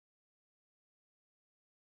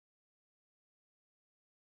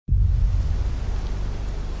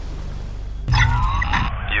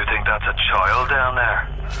that's a child down there?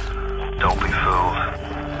 Don't be fooled.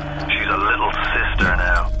 She's a little sister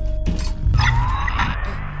now.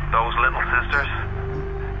 Those little sisters,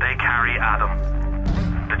 they carry Adam,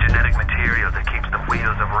 the genetic material that keeps the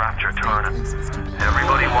wheels of Rapture turning.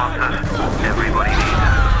 Everybody wants it, everybody needs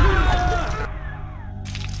it.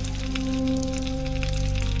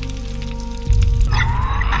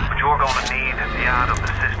 But you're going to need the Adam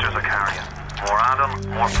the sisters are carrying. More Adam,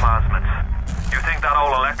 more plasmids. You think that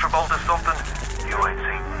old electrobolt is something? You ain't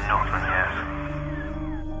seen nothing yet.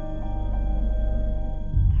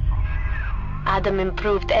 Adam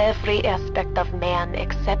improved every aspect of man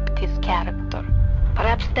except his character.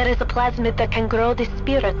 Perhaps there is a plasmid that can grow the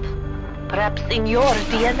spirit. Perhaps in your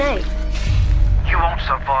DNA. You won't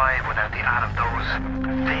survive without the Adam those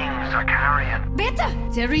things are carrying. Better!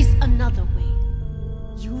 There is another way.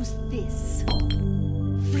 Use this.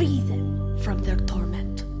 Free them from their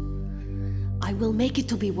torment. I will make it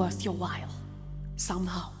to be worth your while.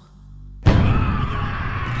 Somehow.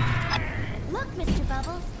 Look, Mr.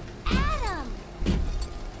 Bubbles. Adam!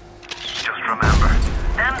 Just remember,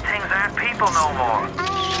 them things aren't people no more.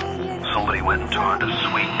 Somebody went and turned a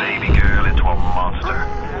sweet baby girl into a monster.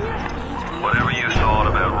 Whatever you thought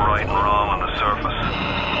about right and wrong on the surface,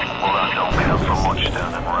 well, that don't count for much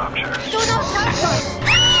down in Rapture.